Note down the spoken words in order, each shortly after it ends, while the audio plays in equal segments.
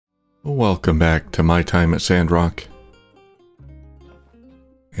Welcome back to my time at Sandrock.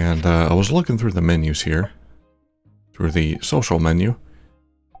 And I was looking through the menus here, through the social menu,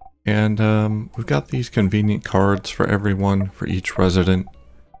 and we've got these convenient cards for everyone, for each resident,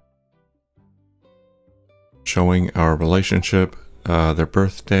 showing our relationship, their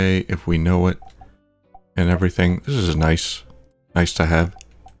birthday, if we know it, and everything. This is nice to have.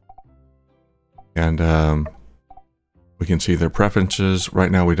 And we can see their preferences.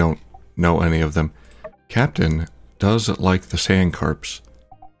 Right now we don't know any of them. Captain does like the sand carps,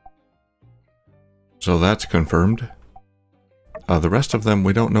 so that's confirmed. The rest of them,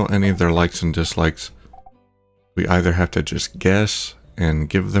 we don't know any of their likes and dislikes. We either have to just guess and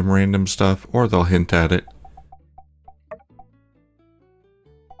give them random stuff, or they'll hint at it.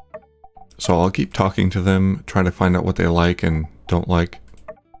 So I'll keep talking to them, try to find out what they like and don't like.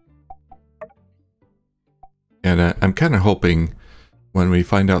 And I'm kind of hoping when we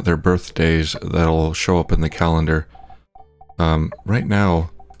find out their birthdays, that'll show up in the calendar. Right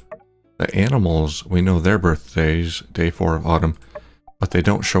now, the animals, we know their birthdays, day 4 of autumn, but they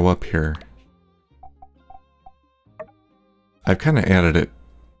don't show up here. I've kind of added it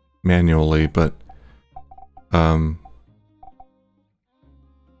manually, but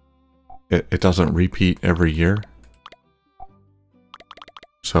it doesn't repeat every year.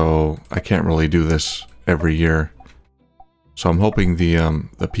 So I can't really do this every year. So I'm hoping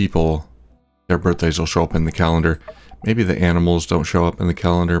the people, their birthdays will show up in the calendar. Maybe the animals don't show up in the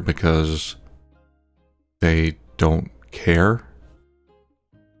calendar because they don't care.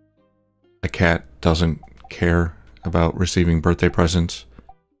 A cat doesn't care about receiving birthday presents.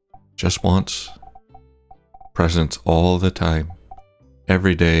 Just wants presents all the time.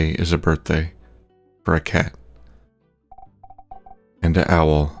 Every day is a birthday for a cat. And an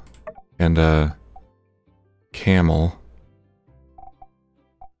owl. And a camel.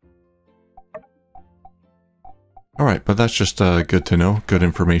 Alright, but that's just good to know. Good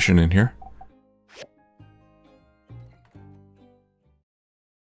information in here.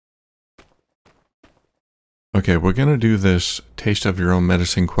 Okay, we're gonna do this Taste of Your Own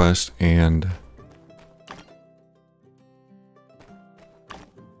Medicine quest and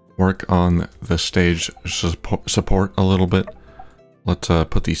work on the stage support a little bit. Let's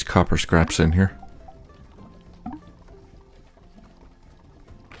put these copper scraps in here.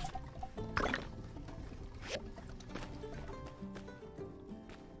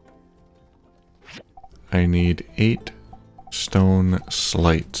 I need 8 stone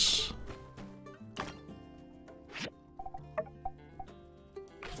slates.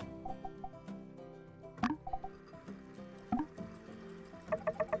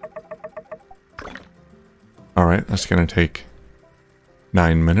 Alright, that's gonna take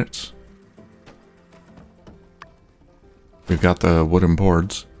 9 minutes. We've got the wooden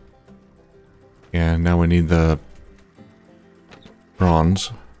boards. And now we need the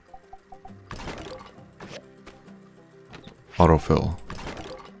bronze. Autofill.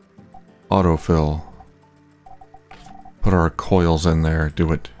 Autofill. Put our coils in there.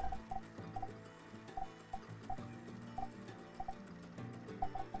 Do it.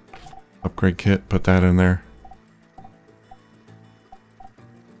 Upgrade kit. Put that in there.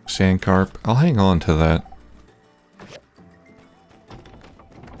 Sand carp. I'll hang on to that.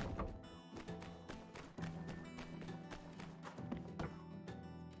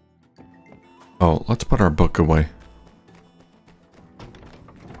 Oh, let's put our book away.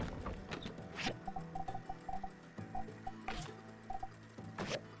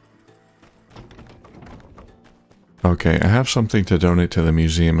 Okay, I have something to donate to the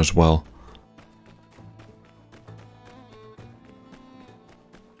museum as well.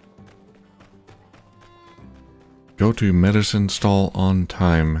 Go to medicine stall on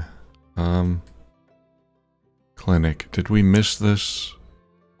time. Clinic. Did we miss this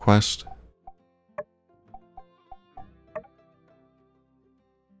quest?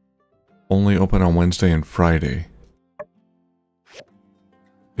 Only open on Wednesday and Friday.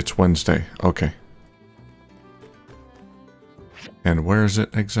 It's Wednesday. Okay. And where is it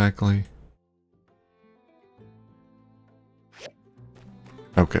exactly?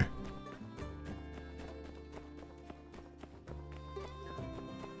 Okay.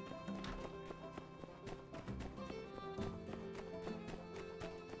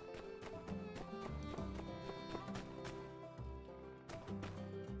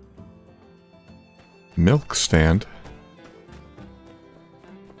 Milk stand?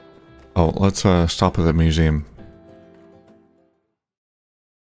 Oh, let's stop at the museum.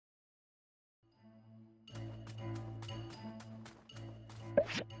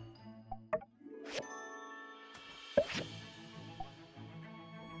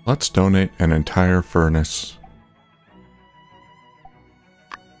 Let's donate an entire furnace.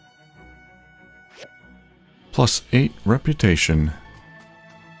 Plus 8 reputation.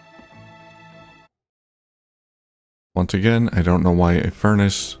 Once again, I don't know why a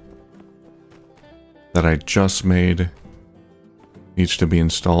furnace that I just made needs to be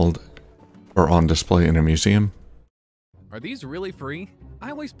installed or on display in a museum. Are these really free? I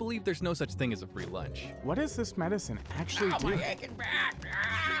always believe there's no such thing as a free lunch. What does this medicine actually do? My aching back.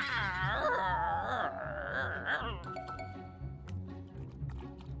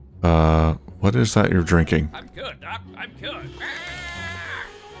 What is that you're drinking? I'm good, Doc. I'm good.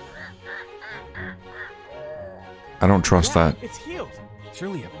 I don't trust that. It's healed.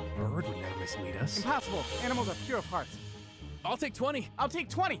 Surely a bird would never mislead us. Impossible. Animals are pure of hearts. I'll take 20. I'll take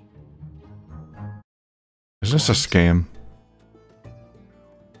 20. Is this a scam?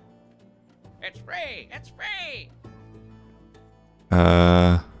 It's free. It's free.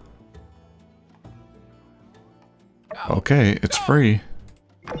 Okay, it's free.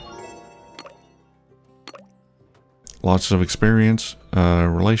 Lots of experience.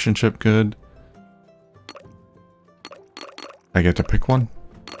 Relationship good. I get to pick one.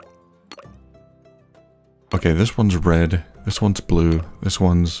 Okay, this one's red. This one's blue. This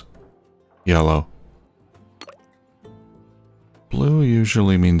one's yellow. Blue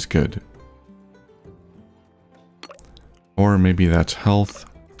usually means good. Or maybe that's health,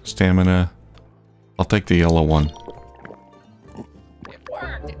 stamina. I'll take the yellow one. It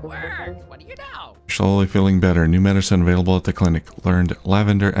worked. It worked. What do you know? Slowly feeling better. New medicine available at the clinic. Learned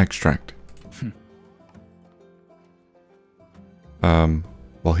lavender extract.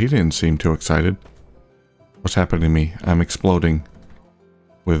 Well, he didn't seem too excited. What's happening to me? I'm exploding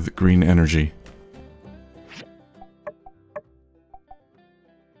with green energy.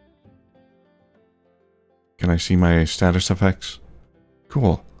 Can I see my status effects?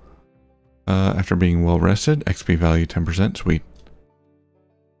 Cool. After being well rested, XP value 10%. Sweet.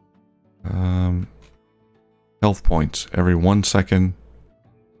 Health points. Every 1 second.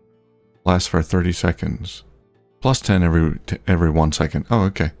 Lasts for 30 seconds. Plus 10 every 1 second. Oh,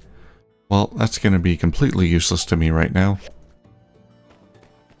 okay. Well, that's going to be completely useless to me right now.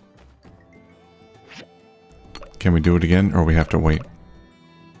 Can we do it again, or we have to wait?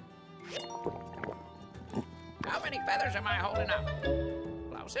 How many feathers am I holding up?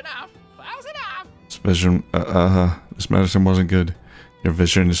 Close enough. Close enough. This vision, this medicine wasn't good. Your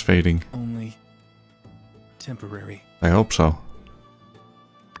vision is fading. Only temporary. I hope so.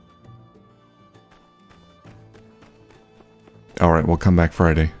 Alright, we'll come back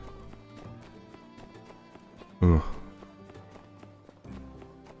Friday. Ooh.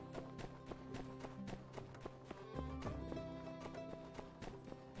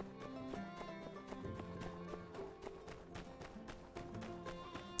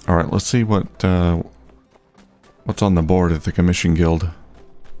 Alright, let's see what's on the board at the Commission Guild.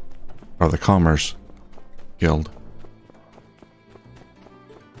 Or the Commerce Guild.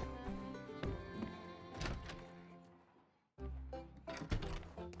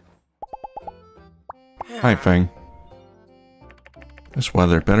 Hi, Fang. This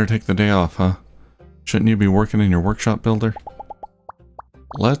weather, better take the day off, huh? Shouldn't you be working in your workshop, builder?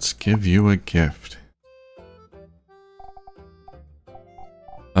 Let's give you a gift.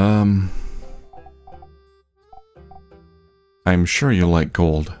 I'm sure you like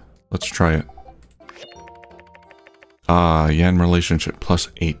gold. Let's try it. Ah, yen relationship plus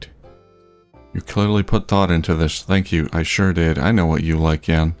 8. You clearly put thought into this. Thank you. I sure did. I know what you like,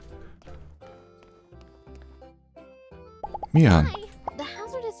 Yan. Mian. Hi. The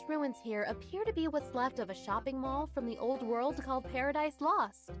hazardous ruins here appear to be what's left of a shopping mall from the old world called Paradise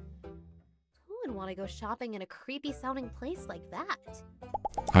Lost. Who would want to go shopping in a creepy sounding place like that?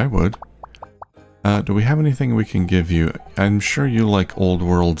 I would. Do we have anything we can give you? I'm sure you like old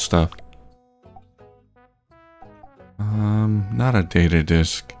world stuff. Not a data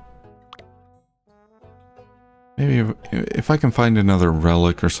disk. Maybe if I can find another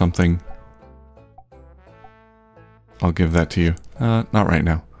relic or something, I'll give that to you. Not right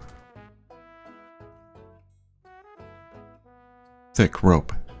now. Thick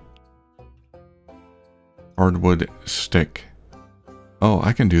rope. Hardwood stick. Oh,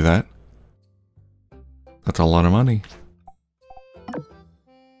 I can do that. That's a lot of money.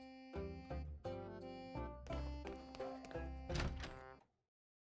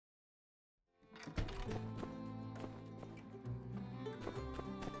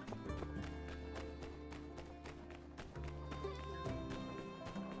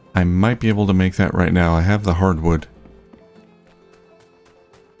 I might be able to make that right now. I have the hardwood.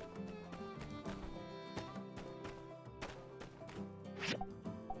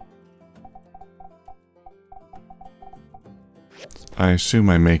 I assume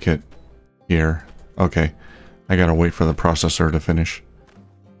I make it here. Okay. I gotta wait for the processor to finish.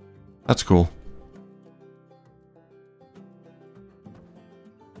 That's cool.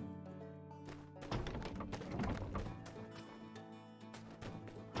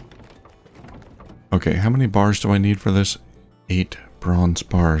 Okay, how many bars do I need for this? 8 bronze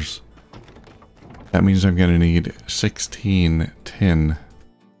bars. That means I'm gonna need 16 tin.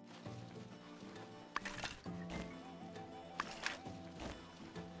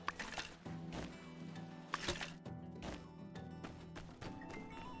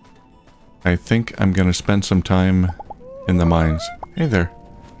 I think I'm gonna spend some time in the mines. Hey there.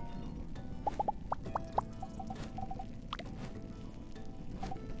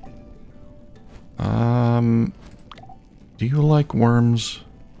 Do you like worms?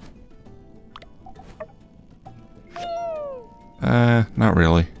 Not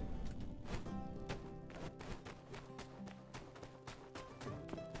really.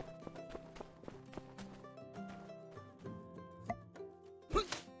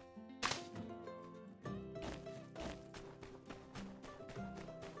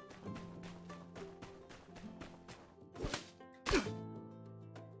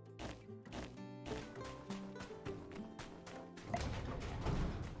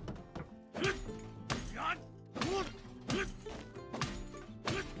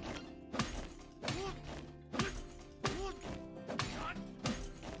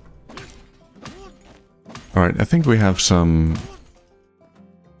 Alright, I think we have some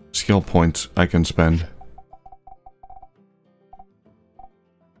skill points I can spend.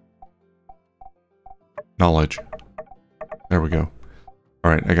 Knowledge. There we go.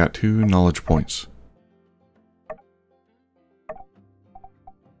 Alright, I got 2 knowledge points.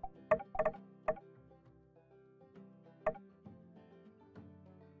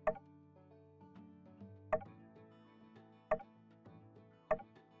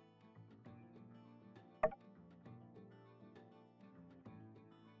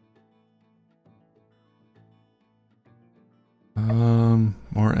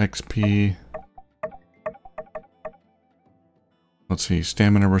 More XP. Let's see,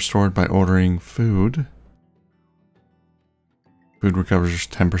 stamina restored by ordering food. Food recovers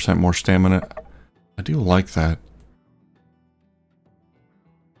 10% more stamina. I do like that.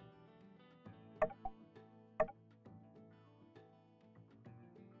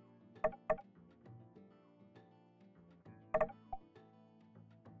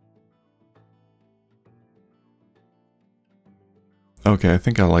 Okay, I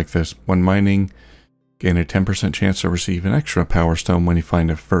think I like this. When mining, gain a 10% chance to receive an extra power stone when you find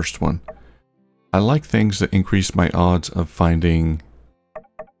a first one. I like things that increase my odds of finding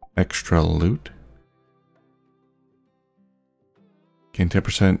extra loot. Gain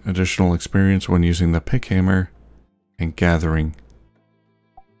 10% additional experience when using the pick hammer and gathering.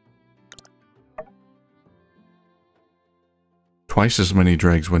 Twice as many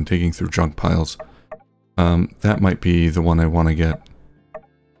dregs when digging through junk piles. That might be the one I want to get.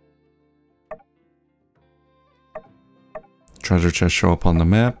 Treasure chests show up on the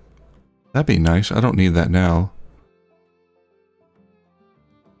map. That'd be nice. I don't need that now.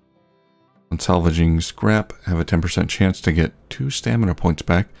 On salvaging scrap, have a 10% chance to get 2 stamina points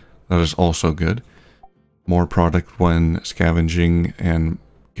back. That is also good. More product when scavenging and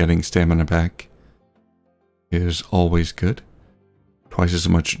getting stamina back is always good. Twice as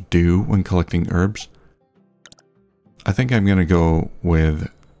much dew when collecting herbs. I think I'm gonna go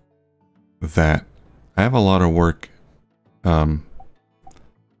with that. I have a lot of work, a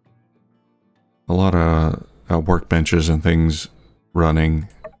lot of workbenches and things running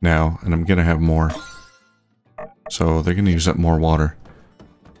now, and I'm gonna have more. So they're gonna use up more water.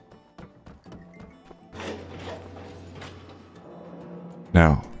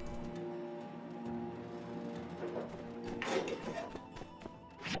 Now,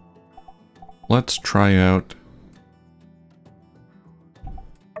 let's try out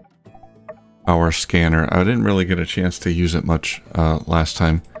our scanner. I didn't really get a chance to use it much last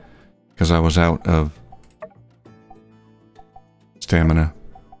time because I was out of stamina.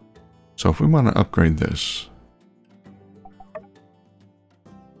 So if we want to upgrade this,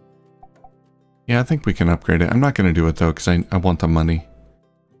 yeah, I think we can upgrade it. I'm not going to do it though because I want the money.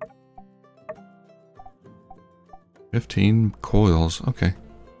 15 coils, okay.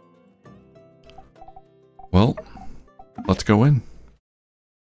 Well, let's go in.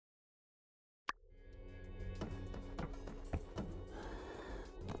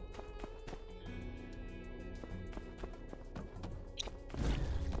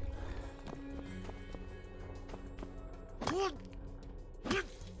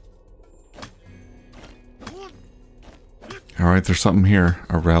 Alright, there's something here.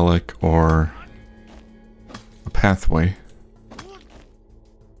 A relic or a pathway.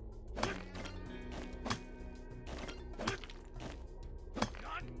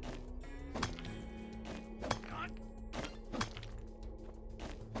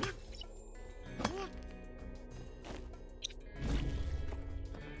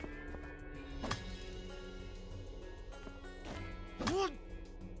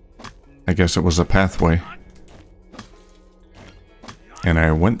 I guess it was a pathway. And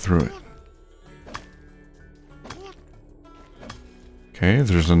I went through it. Okay,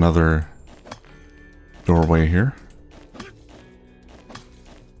 there's another doorway here.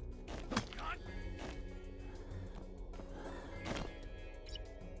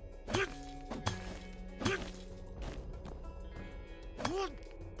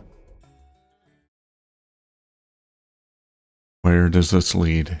 Where does this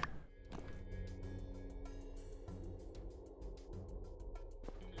lead?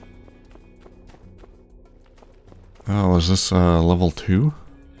 Oh, is this level 2?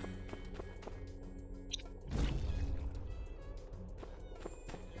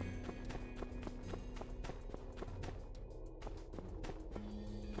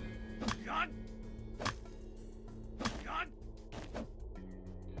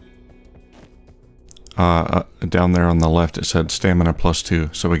 Down there on the left it said stamina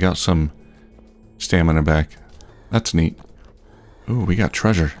 +2, so we got some stamina back. That's neat. Ooh, we got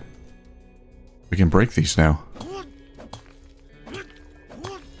treasure. We can break these now.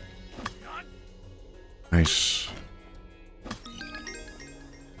 Nice.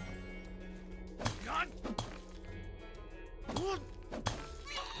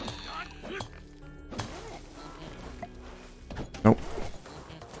 Nope.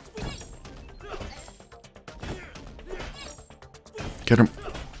 Get him.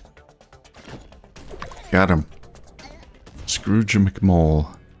 Got him. Scrooge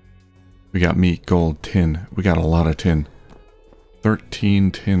McMole. We got meat, gold, tin. We got a lot of tin.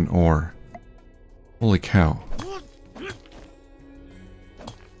 13 tin ore. Holy cow.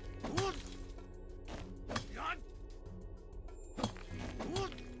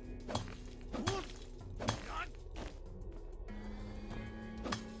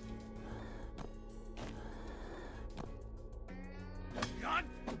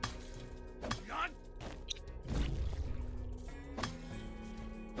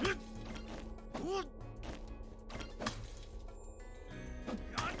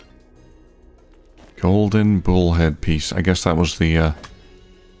 Golden bullhead piece. I guess that was the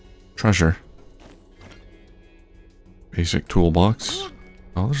treasure. Basic toolbox.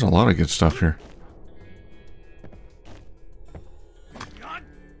 Oh, there's a lot of good stuff here.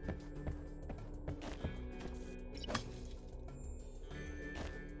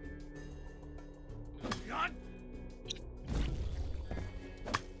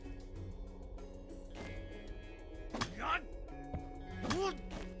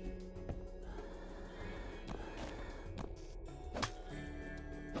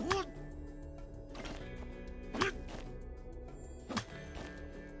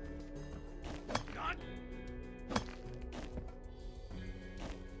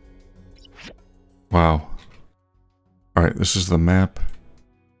 Wow. Alright, this is the map.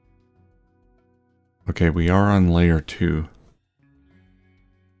 Okay, we are on layer 2.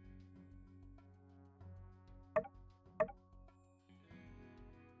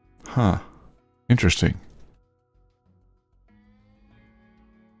 Huh. Interesting.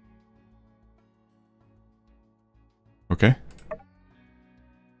 Okay.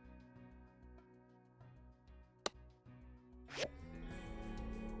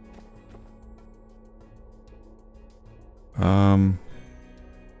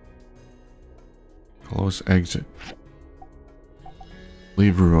 Close exit.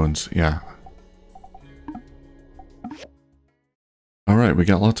 Leave ruins, yeah. Alright, we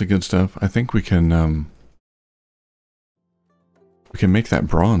got lots of good stuff. I think we can make that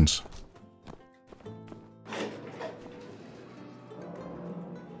bronze.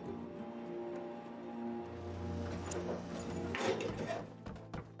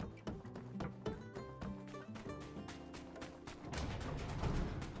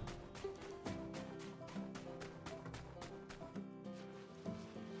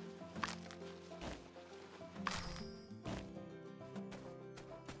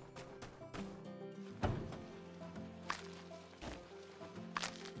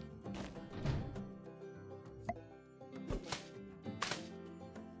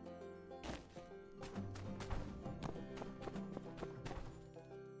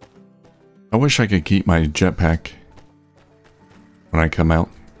 I wish I could keep my jetpack when I come out.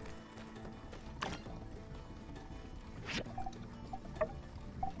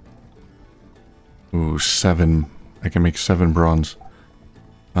 7. I can make 7 bronze.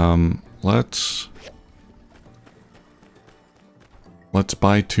 Let's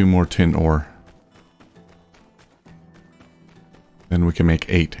buy 2 more tin ore. Then we can make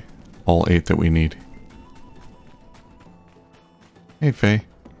 8. All 8 that we need. Hey, Faye.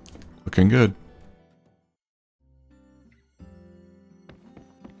 Looking good.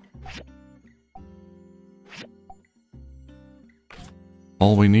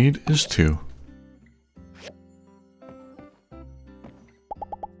 All we need is 2.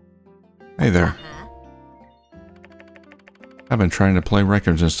 Hey there. I've been trying to play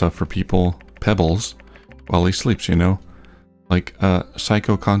records and stuff for people, Pebbles, while he sleeps, you know? Like,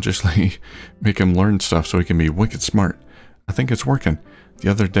 psycho-consciously make him learn stuff so he can be wicked smart. I think it's working. The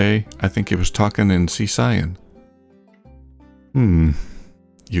other day, I think he was talking in Cyan.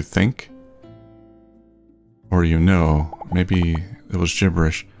 You think? Or you know, maybe it was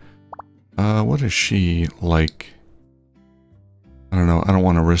gibberish. What is she like? I don't know, I don't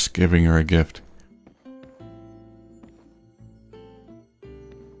want to risk giving her a gift.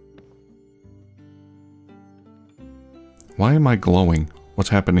 Why am I glowing? What's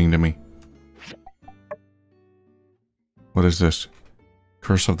happening to me? What is this?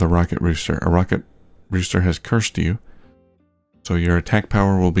 Curse of the Rocket Rooster. A rocket rooster has cursed you, so your attack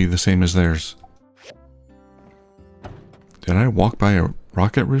power will be the same as theirs. Did I walk by a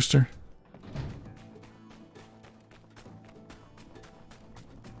rocket rooster?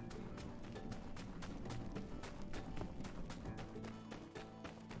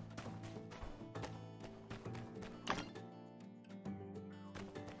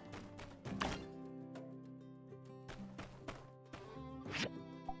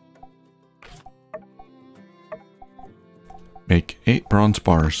 Make 8 bronze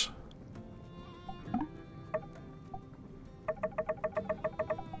bars.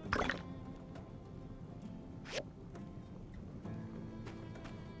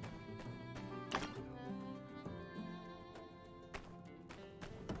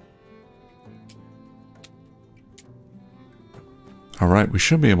 Alright, we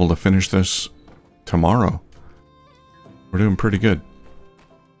should be able to finish this tomorrow. We're doing pretty good.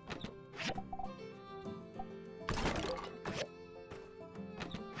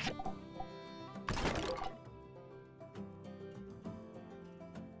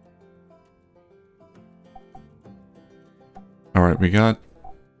 Alright, we got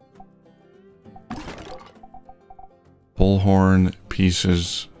bullhorn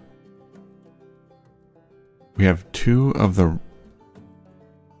pieces. We have 2 of the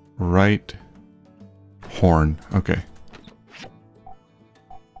right horn. Okay.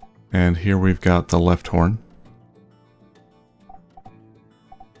 And here we've got the left horn.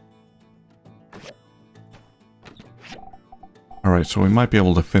 Alright, so we might be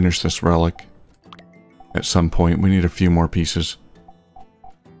able to finish this relic at some point. We need a few more pieces.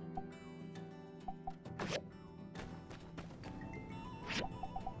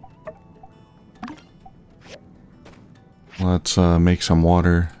 Let's make some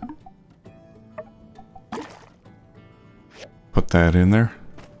water. Put that in there.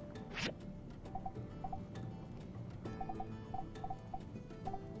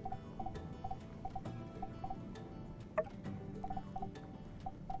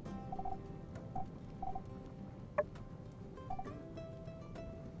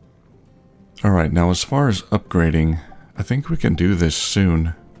 Alright, now as far as upgrading, I think we can do this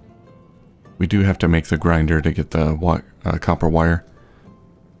soon. We do have to make the grinder to get the copper wire.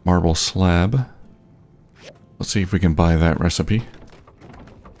 Marble slab. Let's see if we can buy that recipe.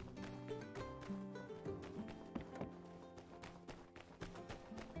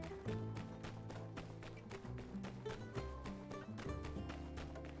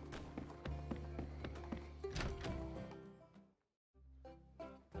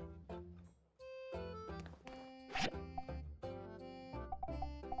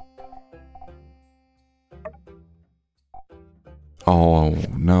 Oh,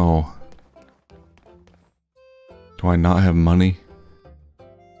 no. Do I not have money?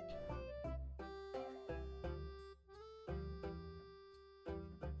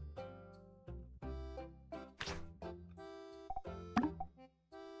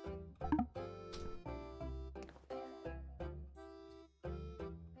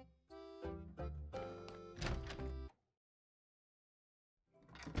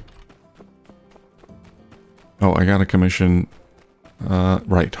 Oh, I got a commission.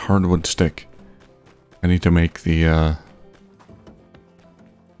 Right, hardwood stick. I need to make the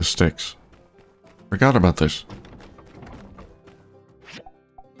sticks. Forgot about this.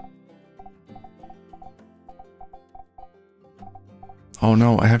 Oh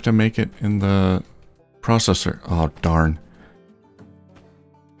no, I have to make it in the Processor. Oh, darn.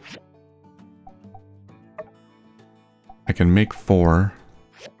 I can make 4.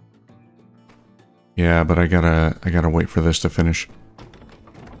 Yeah, but I gotta wait for this to finish.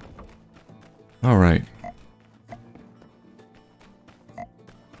 All right.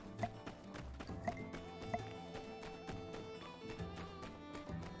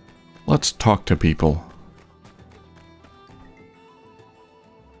 Let's talk to people.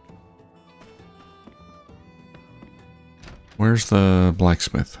 Where's the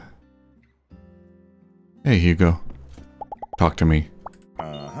blacksmith? Hey, Hugo. Talk to me.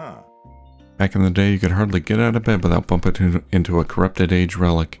 Back in the day, you could hardly get out of bed without bumping into a corrupted age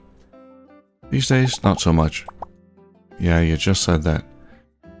relic. These days, not so much. Yeah, you just said that.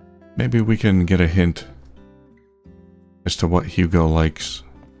 Maybe we can get a hint as to what Hugo likes.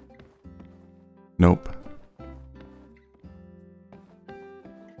 Nope.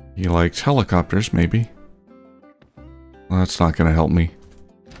 He likes helicopters, maybe. Well, that's not going to help me.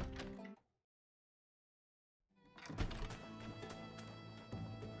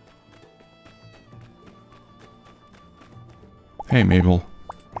 Hey, Mabel.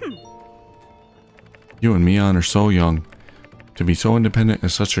 You and Mion are so young. To be so independent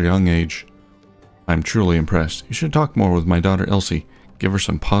at such a young age. I'm truly impressed. You should talk more with my daughter Elsie. Give her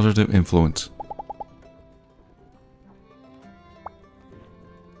some positive influence.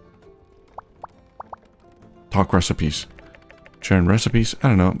 Talk recipes. Sharing recipes? I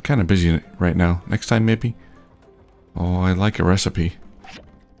don't know. I'm kind of busy right now. Next time, maybe? Oh, I like a recipe.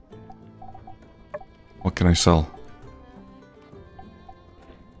 What can I sell?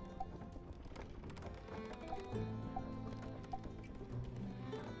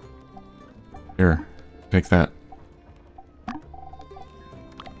 Here, take that.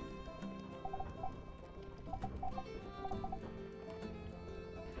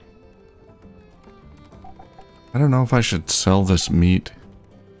 I don't know if I should sell this meat.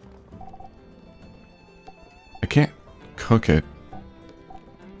 I can't cook it.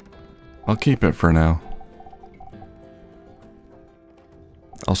 I'll keep it for now.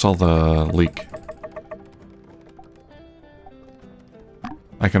 I'll sell the leek.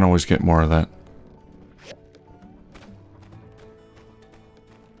 I can always get more of that.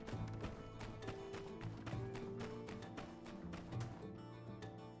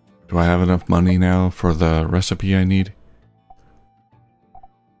 Do I have enough money now for the recipe I need?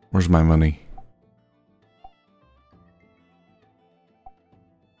 Where's my money?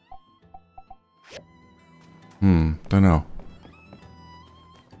 Don't know.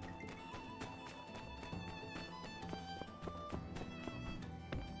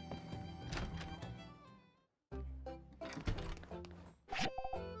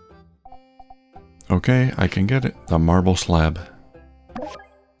 Okay, I can get it. The marble slab.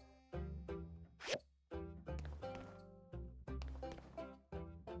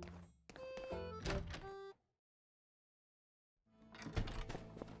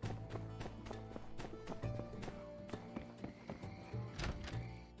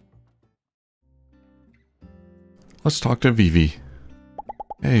 Let's talk to Vivi.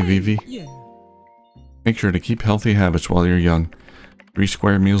 Hey, Vivi. Yeah. Make sure to keep healthy habits while you're young. 3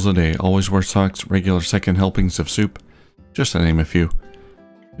 square meals a day, always wear socks, regular second helpings of soup, just to name a few.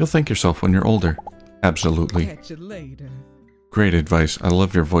 You'll thank yourself when you're older. Absolutely. Catch you later. Great advice. I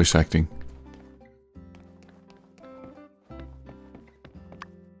love your voice acting.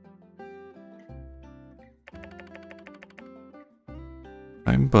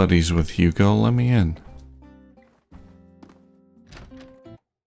 I'm buddies with Hugo. Let me in.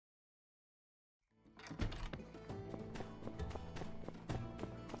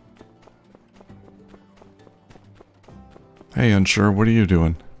 Hey, unsure, what are you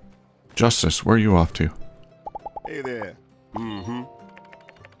doing? Justice, where are you off to? Hey there.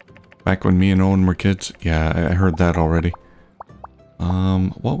 Back when me and Owen were kids? Yeah, I heard that already.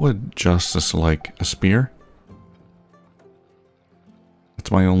 What would Justice like? A spear? That's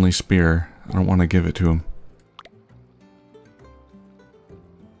my only spear. I don't want to give it to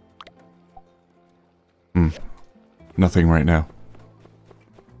him. Nothing right now.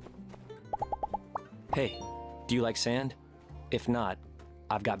 Hey, do you like sand? If not,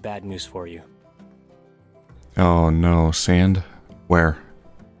 I've got bad news for you. Oh no, sand? Where?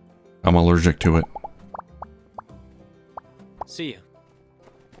 I'm allergic to it. See you.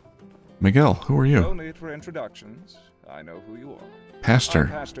 Miguel, who are you? No need for introductions. I know who you are. Pastor. I'm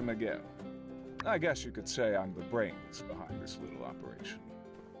Pastor Miguel. I guess you could say I'm the brains behind this little operation.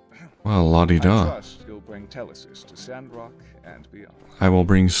 Well, I la-di-da. trust you'll bring Telesis to Sandrock and beyond. I will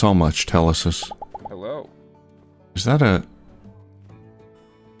bring so much Telesis. Hello. Is that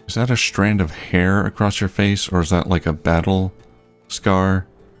Is that a strand of hair across your face, or is that like a battle scar?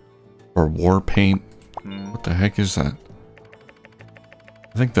 Or war paint? What the heck is that?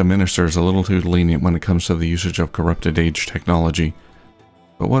 I think the minister is a little too lenient when it comes to the usage of corrupted age technology.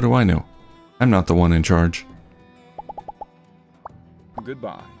 But what do I know? I'm not the one in charge.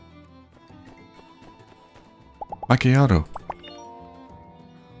 Goodbye. Macchiato.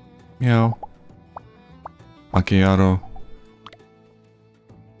 Meow. Macchiato.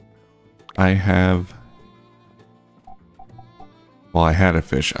 I have... Well, I had a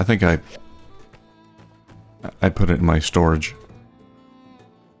fish. I think I put it in my storage.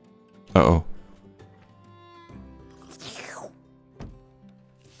 Uh-oh.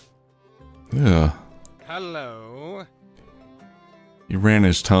 Ugh. Hello. He ran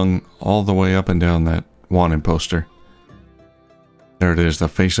his tongue all the way up and down that wanted poster. There it is, the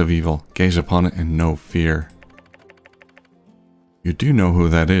face of evil. Gaze upon it in no fear. You do know who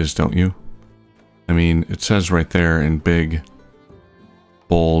that is, don't you? I mean, it says right there in big,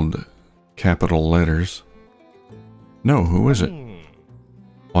 bold, capital letters. No, who is it?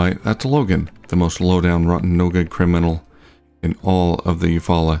 Why, that's Logan, the most low-down, rotten, no-good criminal in all of the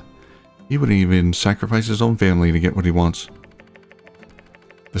Eufaula. He would even sacrifice his own family to get what he wants.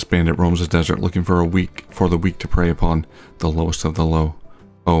 This bandit roams the desert looking for the weak to prey upon, the lowest of the low.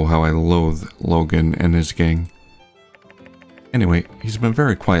 Oh, how I loathe Logan and his gang. Anyway, he's been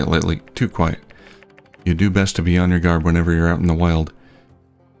very quiet lately, too quiet. You do best to be on your guard whenever you're out in the wild.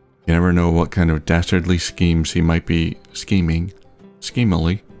 You never know what kind of dastardly schemes he might be scheming.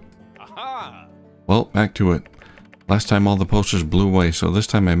 Schemily. Aha! Well, back to it. Last time all the posters blew away, so this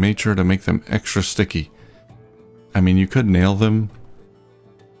time I made sure to make them extra sticky. I mean, you could nail them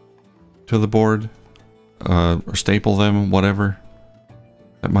to the board, or staple them, whatever.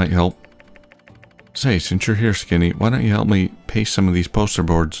 That might help. Say, since you're here, Skinny, why don't you help me paste some of these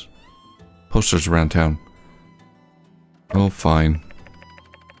posters around town? Oh, fine.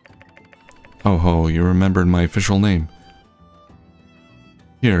 Oh ho, you remembered my official name.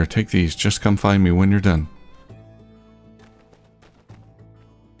 Here, take these. Just come find me when you're done.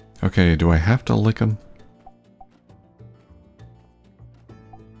 Okay, do I have to lick them?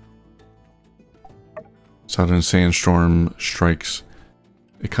 Sudden sandstorm strikes.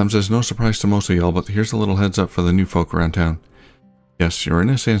 It comes as no surprise to most of y'all, but here's a little heads up for the new folk around town. Yes, you're in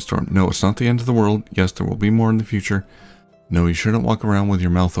a sandstorm. No, it's not the end of the world. Yes, there will be more in the future. No, you shouldn't walk around with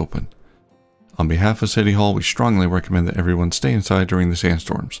your mouth open. On behalf of City Hall, we strongly recommend that everyone stay inside during the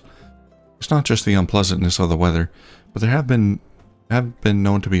sandstorms. It's not just the unpleasantness of the weather, but there have been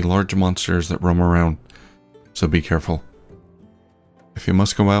known to be large monsters that roam around, so be careful. If you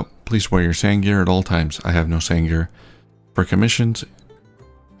must go out, please wear your sand gear at all times. I have no sand gear. For commissions,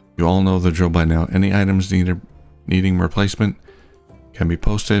 you all know the drill by now. Any items needing replacement can be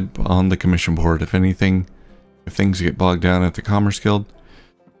posted on the commission board. If things get bogged down at the Commerce Guild,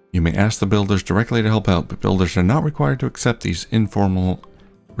 you may ask the builders directly to help out, but builders are not required to accept these informal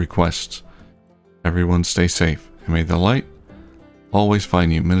requests. Everyone stay safe, and may the light always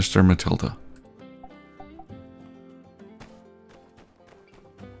find you, Minister Matilda.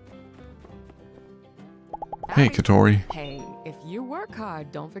 Hey, Katori. Hey, if you work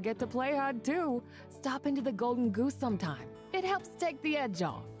hard, don't forget to play hard too. Stop into the Golden Goose sometime. It helps take the edge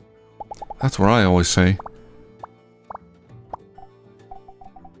off. That's what I always say.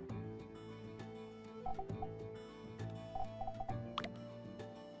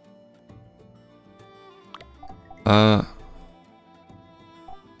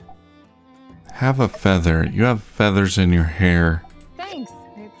 Have a feather. You have feathers in your hair. Thanks.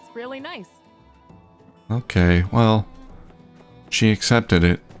 It's really nice. Okay, well, she accepted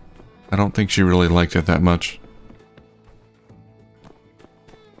it. I don't think she really liked it that much.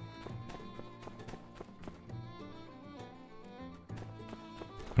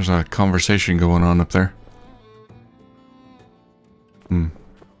 There's a conversation going on up there.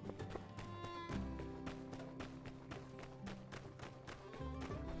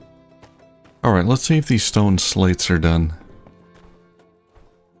 Alright, let's see if these stone slates are done.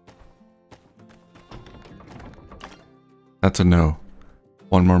 That's a no.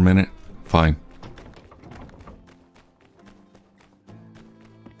 One more minute? Fine.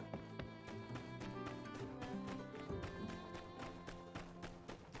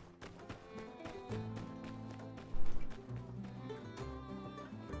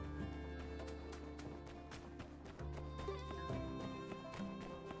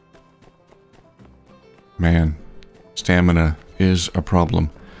 Man, stamina is a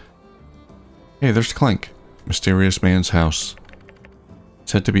problem. Hey, there's Clank. Mysterious man's house.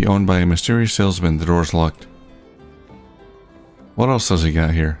 Said to be owned by a mysterious salesman. The door's locked. What else does he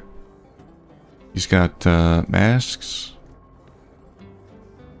got here? He's got masks.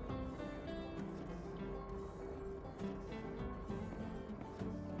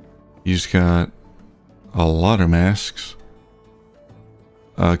 He's got a lot of masks.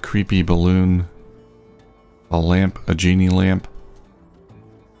 A creepy balloon. A lamp, a genie lamp.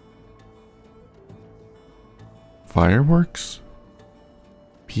 Fireworks?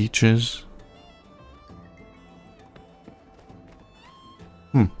 Peaches?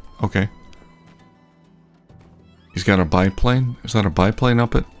 Okay. He's got a biplane? Is that a biplane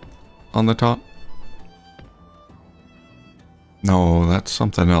up on the top? No, that's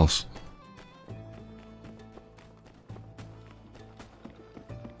something else.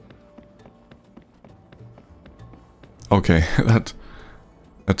 Okay,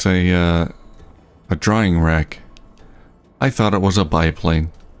 that's a drying rack. I thought it was a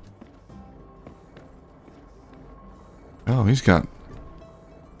biplane. Oh, he's got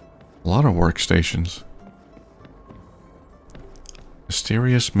a lot of workstations.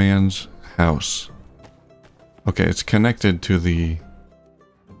 Mysterious man's house. Okay, it's connected to the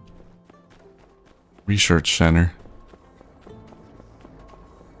research center.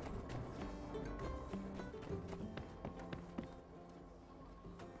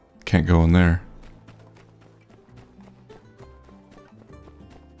 Can't go in there.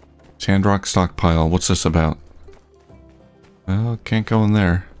 Sandrock stockpile. What's this about? Well, can't go in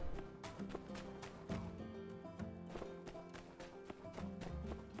there.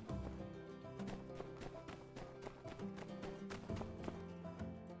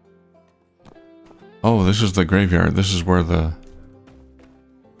 Oh, this is the graveyard. This is where the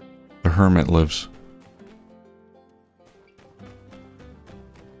hermit lives.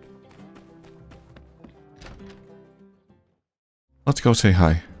 Let's go say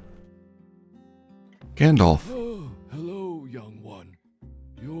hi. Gandalf. Oh, hello, young one.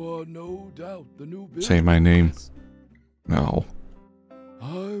 You are no doubt the new Say my name. No.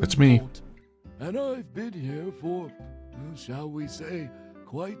 It's me. Walt, and I've been here for, well, shall we say,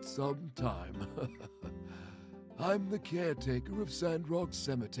 quite some time. I'm the caretaker of Sandrock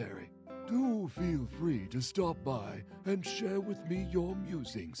Cemetery. Do feel free to stop by and share with me your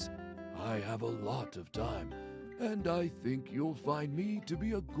musings. I have a lot of time, and I think you'll find me to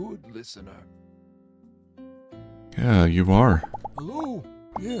be a good listener. Yeah, you are. Hello?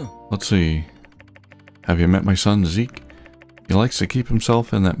 Yeah. Let's see. Have you met my son, Zeke? He likes to keep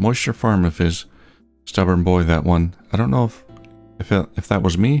himself in that moisture farm of his. Stubborn boy, that one. I don't know if that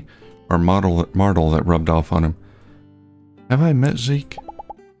was me or Martle that rubbed off on him. Have I met Zeke?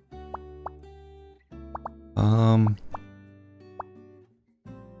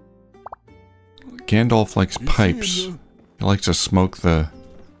 Gandalf likes pipes. He likes to smoke the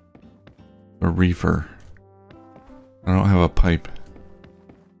reefer. I don't have a pipe.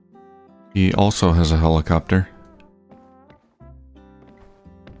 He also has a helicopter.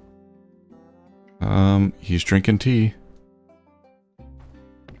 He's drinking tea.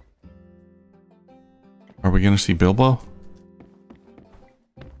 Are we gonna see Bilbo?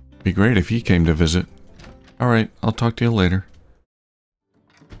 Be great if he came to visit. Alright, I'll talk to you later.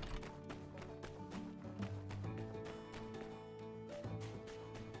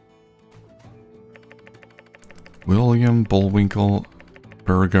 William Bullwinkle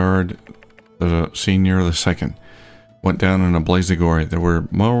Beauregard the Senior the Second went down in a blaze of glory. There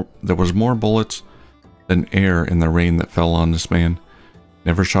was more bullets than air in the rain that fell on this man.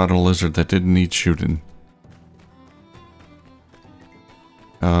 Never shot a lizard that didn't need shooting.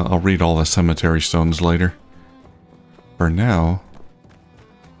 I'll read all the cemetery stones later. For now,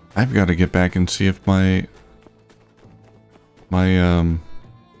 I've got to get back and see if my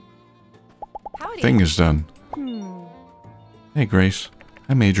thing is done. Hey Grace,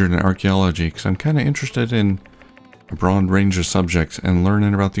 I majored in archaeology because I'm kind of interested in a broad range of subjects, and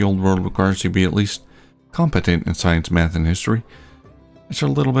learning about the old world requires you to be at least competent in science, math, and history. It's a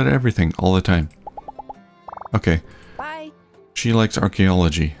little bit of everything all the time. Okay. Bye. She likes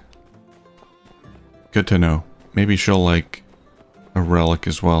archaeology. Good to know. Maybe she'll like a relic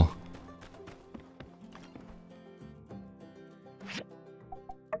as well.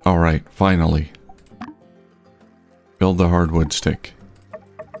 Alright, finally. Build the hardwood stick.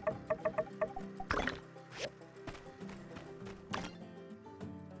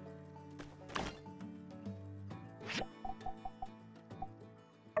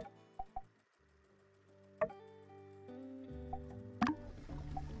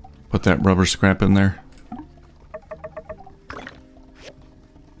 Put that rubber scrap in there.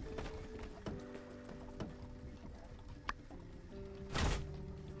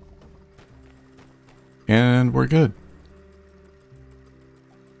 And we're good.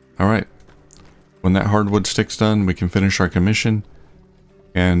 when that hardwood stick's done, we can finish our commission.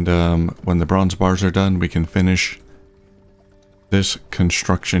 And when the bronze bars are done, we can finish this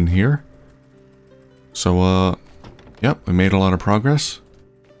construction here. So, yep, we made a lot of progress.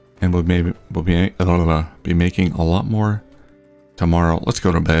 And we'll be making a lot more tomorrow. Let's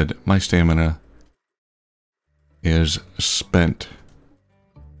go to bed. My stamina is spent.